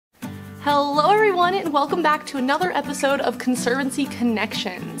Hello everyone and welcome back to another episode of Conservancy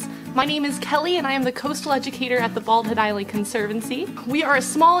Connections. My name is Kelly and I am the coastal educator at the Bald Head Island Conservancy. We are a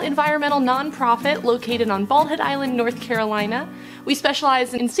small environmental nonprofit located on Bald Head Island, North Carolina. We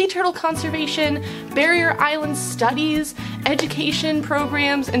specialize in sea turtle conservation, barrier island studies, education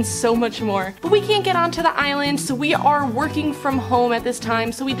programs, and so much more. But we can't get onto the island, so we are working from home at this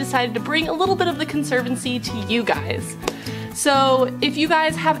time, so we decided to bring a little bit of the Conservancy to you guys. So if you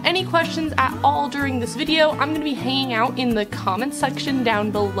guys have any questions at all during this video, I'm going to be hanging out in the comments section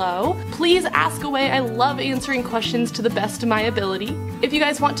down below. Please ask away. I love answering questions to the best of my ability. If you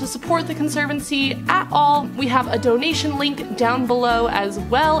guys want to support the Conservancy at all, we have a donation link down below as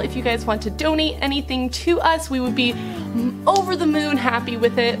well. If you guys want to donate anything to us, we would be over the moon happy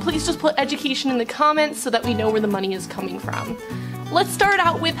with it. Please just put education in the comments so that we know where the money is coming from. Let's start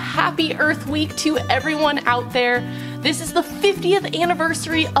out with Happy Earth Week to everyone out there. This is the 50th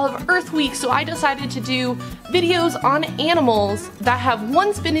anniversary of Earth Week, so I decided to do videos on animals that have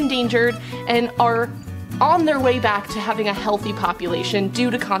once been endangered and are on their way back to having a healthy population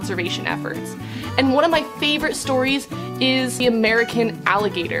due to conservation efforts. And one of my favorite stories is the American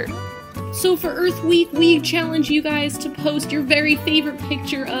alligator. So for Earth Week, we challenge you guys to post your very favorite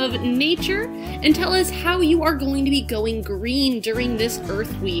picture of nature and tell us how you are going to be going green during this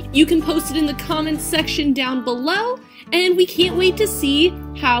Earth Week. You can post it in the comments section down below, and we can't wait to see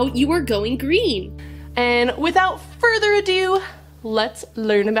how you are going green. And without further ado, let's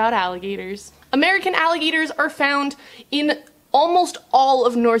learn about alligators. American alligators are found in almost all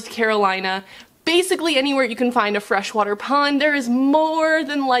of North Carolina. Basically anywhere you can find a freshwater pond, there is more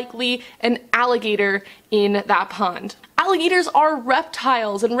than likely an alligator in that pond. Alligators are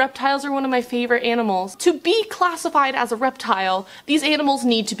reptiles, and reptiles are one of my favorite animals. To be classified as a reptile, these animals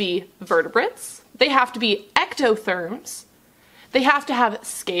need to be vertebrates, they have to be ectotherms, they have to have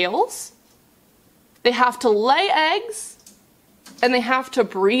scales, they have to lay eggs, and they have to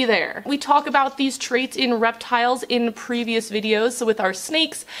breathe air. We talk about these traits in reptiles in previous videos, so with our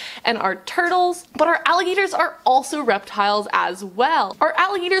snakes and our turtles, but our alligators are also reptiles as well. Our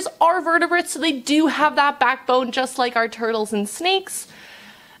alligators are vertebrates, so they do have that backbone just like our turtles and snakes.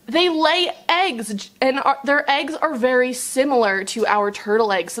 They lay eggs, and their eggs are very similar to our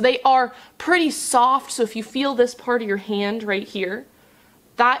turtle eggs. So they are pretty soft, so if you feel this part of your hand right here,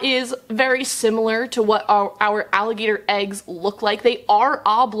 that is very similar to what our alligator eggs look like. They are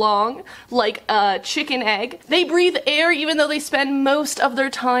oblong, like a chicken egg. They breathe air even though they spend most of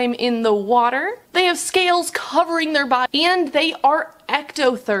their time in the water. They have scales covering their body, and they are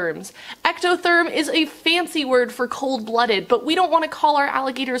ectotherms. Ectotherm is a fancy word for cold-blooded, but we don't want to call our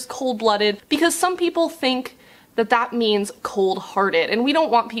alligators cold-blooded because some people think that that means cold-hearted, and we don't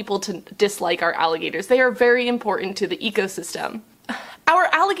want people to dislike our alligators. They are very important to the ecosystem. Our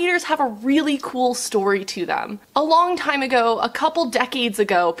alligators have a really cool story to them. A long time ago, a couple decades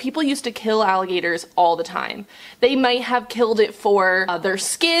ago, people used to kill alligators all the time. They might have killed it for their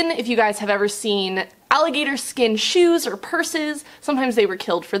skin. If you guys have ever seen alligator skin shoes or purses, sometimes they were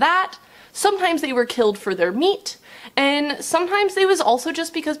killed for that. Sometimes they were killed for their meat. And sometimes it was also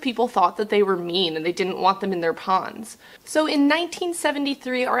just because people thought that they were mean and they didn't want them in their ponds. So in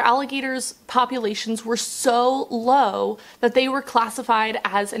 1973, our alligators' populations were so low that they were classified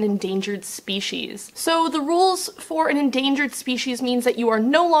as an endangered species. So the rules for an endangered species means that you are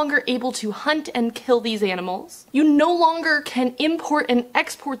no longer able to hunt and kill these animals. You no longer can import and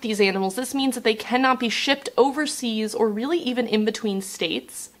export these animals. This means that they cannot be shipped overseas or really even in between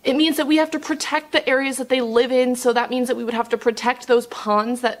states. It means that we have to protect the areas that they live in, so that means that we would have to protect those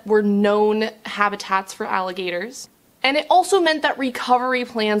ponds that were known habitats for alligators. And it also meant that recovery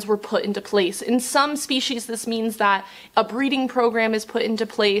plans were put into place. In some species, this means that a breeding program is put into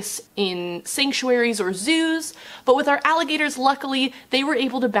place in sanctuaries or zoos, but with our alligators, luckily, they were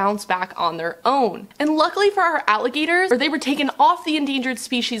able to bounce back on their own. And luckily for our alligators, they were taken off the endangered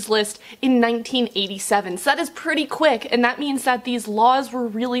species list in 1987, so that is pretty quick, and that means that these laws were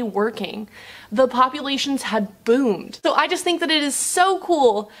really working. The populations had boomed. So I just think that it is so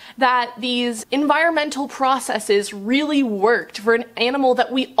cool that these environmental processes really worked for an animal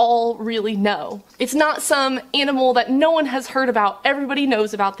that we all really know. It's not some animal that no one has heard about. Everybody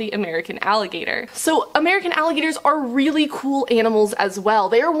knows about the American alligator. So American alligators are really cool animals as well.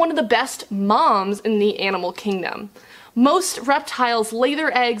 They are one of the best moms in the animal kingdom. Most reptiles lay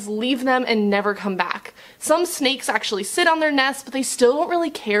their eggs, leave them, and never come back. Some snakes actually sit on their nests, but they still don't really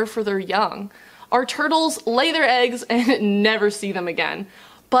care for their young. Our turtles lay their eggs and never see them again.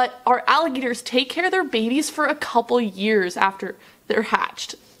 But our alligators take care of their babies for a couple years after they're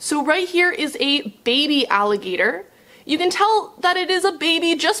hatched. So right here is a baby alligator. You can tell that it is a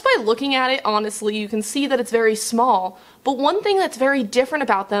baby just by looking at it, honestly. You can see that it's very small. But one thing that's very different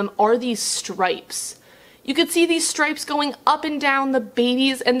about them are these stripes. You can see these stripes going up and down the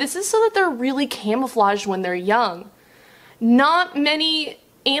babies, and this is so that they're really camouflaged when they're young. Not many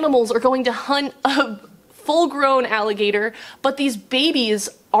animals are going to hunt a full-grown alligator, but these babies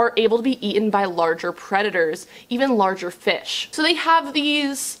are able to be eaten by larger predators, even larger fish. So they have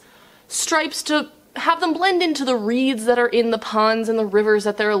these stripes to have them blend into the reeds that are in the ponds and the rivers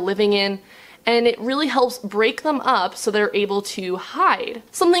that they're living in, and it really helps break them up so they're able to hide.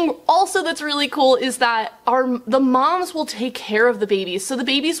 Something also that's really cool is that the moms will take care of the babies. So the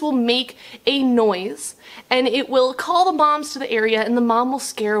babies will make a noise and it will call the moms to the area, and the mom will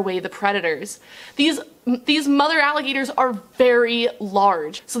scare away the predators. These mother alligators are very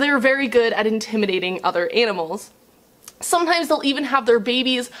large, so they're very good at intimidating other animals. Sometimes they'll even have their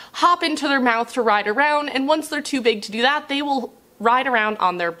babies hop into their mouth to ride around, and once they're too big to do that, they will ride around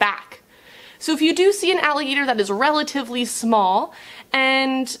on their back. So if you do see an alligator that is relatively small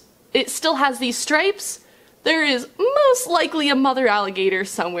and it still has these stripes, there is most likely a mother alligator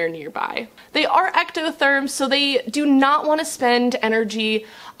somewhere nearby. They are ectotherms, so they do not want to spend energy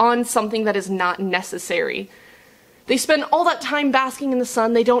on something that is not necessary. They spend all that time basking in the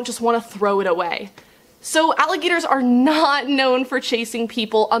sun, they don't just want to throw it away. So alligators are not known for chasing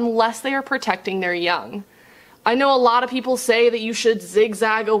people unless they are protecting their young. I know a lot of people say that you should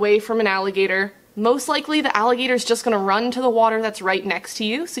zigzag away from an alligator. Most likely the alligator is just going to run to the water that's right next to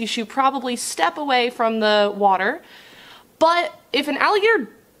you, so you should probably step away from the water. But if an alligator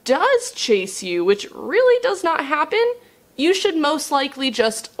does chase you, which really does not happen, you should most likely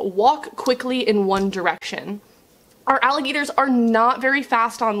just walk quickly in one direction. Our alligators are not very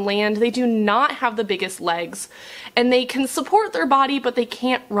fast on land, they do not have the biggest legs, and they can support their body, but they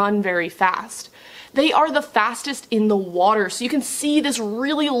can't run very fast. They are the fastest in the water, so you can see this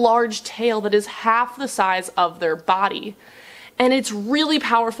really large tail that is half the size of their body. And it's really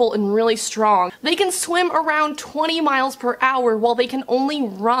powerful and really strong. They can swim around 20 miles per hour while they can only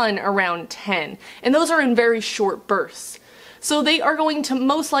run around 10, and those are in very short bursts. So they are going to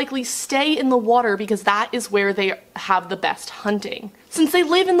most likely stay in the water because that is where they have the best hunting. Since they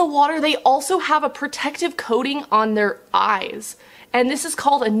live in the water, they also have a protective coating on their eyes. And this is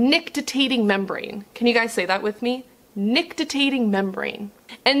called a nictitating membrane. Can you guys say that with me? Nictitating membrane.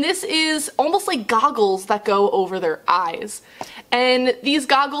 And this is almost like goggles that go over their eyes. And these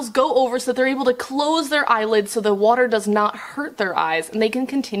goggles go over so that they're able to close their eyelids so the water does not hurt their eyes and they can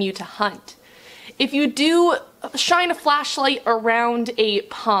continue to hunt. If you do shine a flashlight around a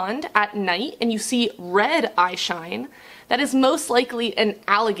pond at night and you see red eye shine, that is most likely an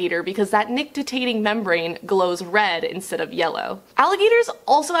alligator because that nictitating membrane glows red instead of yellow. Alligators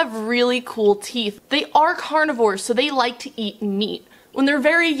also have really cool teeth. They are carnivores, so they like to eat meat. When they're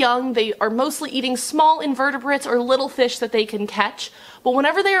very young, they are mostly eating small invertebrates or little fish that they can catch, but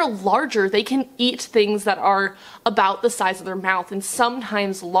whenever they are larger, they can eat things that are about the size of their mouth and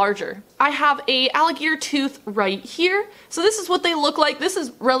sometimes larger. I have a alligator tooth right here, so this is what they look like. This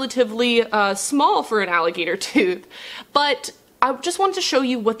is relatively small for an alligator tooth, but I just wanted to show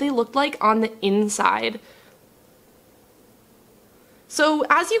you what they look like on the inside. So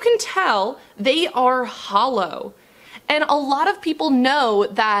as you can tell, they are hollow. And a lot of people know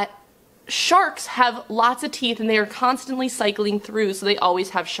that sharks have lots of teeth and they are constantly cycling through, so they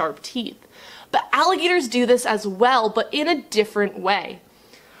always have sharp teeth. But alligators do this as well, but in a different way.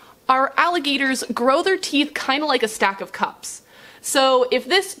 Our alligators grow their teeth kind of like a stack of cups. So if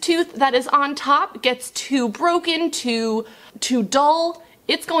this tooth that is on top gets too broken, too dull,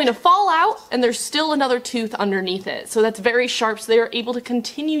 it's going to fall out and there's still another tooth underneath it. So that's very sharp, so they are able to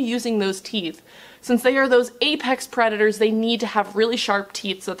continue using those teeth. Since they are those apex predators, they need to have really sharp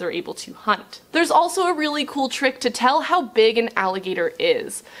teeth so that they're able to hunt. There's also a really cool trick to tell how big an alligator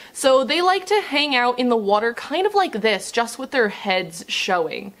is. So they like to hang out in the water kind of like this, just with their heads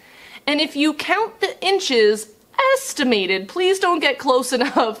showing. And if you count the inches estimated, please don't get close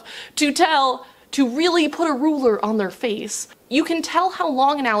enough to really put a ruler on their face. You can tell how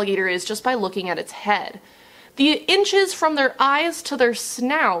long an alligator is just by looking at its head. The inches from their eyes to their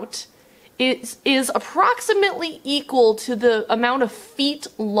snout is approximately equal to the amount of feet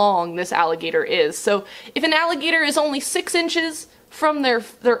long this alligator is. So if an alligator is only 6 inches from their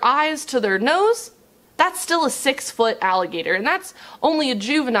eyes to their nose, that's still a 6-foot alligator, and that's only a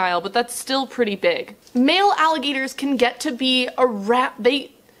juvenile, but that's still pretty big. Male alligators can get to be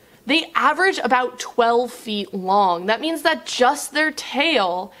They average about 12 feet long. That means that just their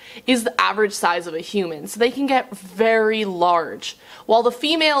tail is the average size of a human, so they can get very large, while the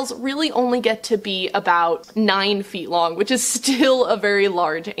females really only get to be about 9 feet long, which is still a very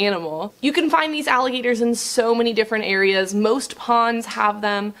large animal. You can find these alligators in so many different areas. Most ponds have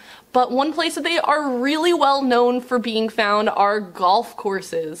them, but one place that they are really well known for being found are golf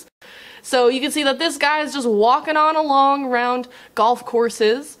courses. So you can see that this guy is just walking on along around golf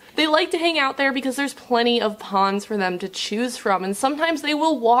courses. They like to hang out there because there's plenty of ponds for them to choose from, and sometimes they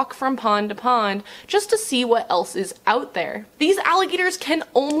will walk from pond to pond just to see what else is out there. These alligators can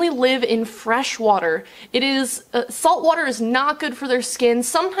only live in fresh water. Salt water is not good for their skin.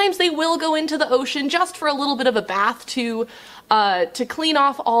 Sometimes they will go into the ocean just for a little bit of a bath to clean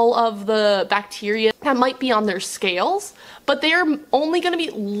off all of the bacteria that might be on their scales, but they are only going to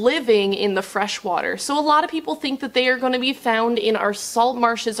be living in the fresh water. So a lot of people think that they are going to be found in our salt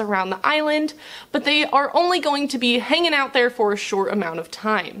marshes around the island, but they are only going to be hanging out there for a short amount of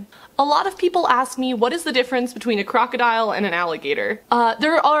time. A lot of people ask me, what is the difference between a crocodile and an alligator?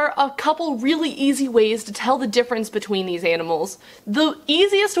 There are a couple really easy ways to tell the difference between these animals. The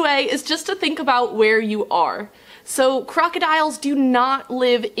easiest way is just to think about where you are. So crocodiles do not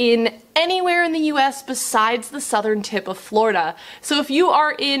live in anywhere in the US besides the southern tip of Florida. So if you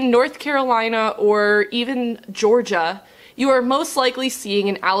are in North Carolina or even Georgia, you are most likely seeing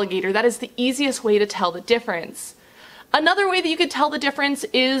an alligator. That is the easiest way to tell the difference. Another way that you could tell the difference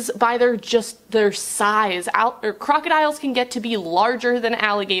is by their size. Crocodiles can get to be larger than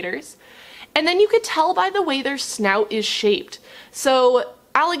alligators. And then you could tell by the way their snout is shaped. So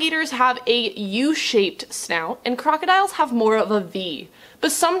alligators have a U-shaped snout, and crocodiles have more of a V.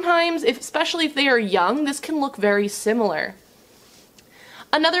 But sometimes, especially if they are young, this can look very similar.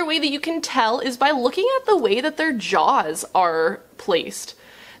 Another way that you can tell is by looking at the way that their jaws are placed.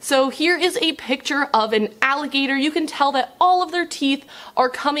 So here is a picture of an alligator. You can tell that all of their teeth are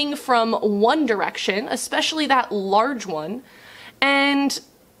coming from one direction, especially that large one. And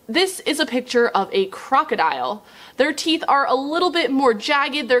this is a picture of a crocodile. Their teeth are a little bit more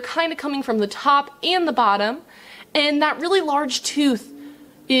jagged. They're kind of coming from the top and the bottom. And that really large tooth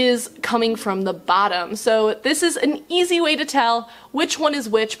is coming from the bottom. So this is an easy way to tell which one is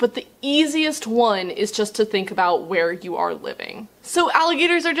which, but the easiest one is just to think about where you are living. So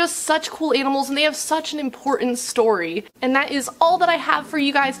alligators are just such cool animals, and they have such an important story. And that is all that I have for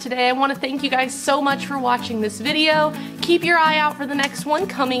you guys today. I want to thank you guys so much for watching this video. Keep your eye out for the next one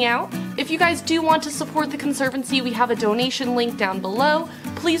coming out. If you guys do want to support the Conservancy, we have a donation link down below.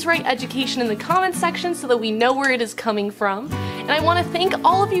 Please write education in the comments section so that we know where it is coming from. And I want to thank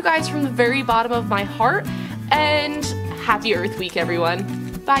all of you guys from the very bottom of my heart, and happy Earth Week, everyone.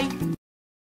 Bye.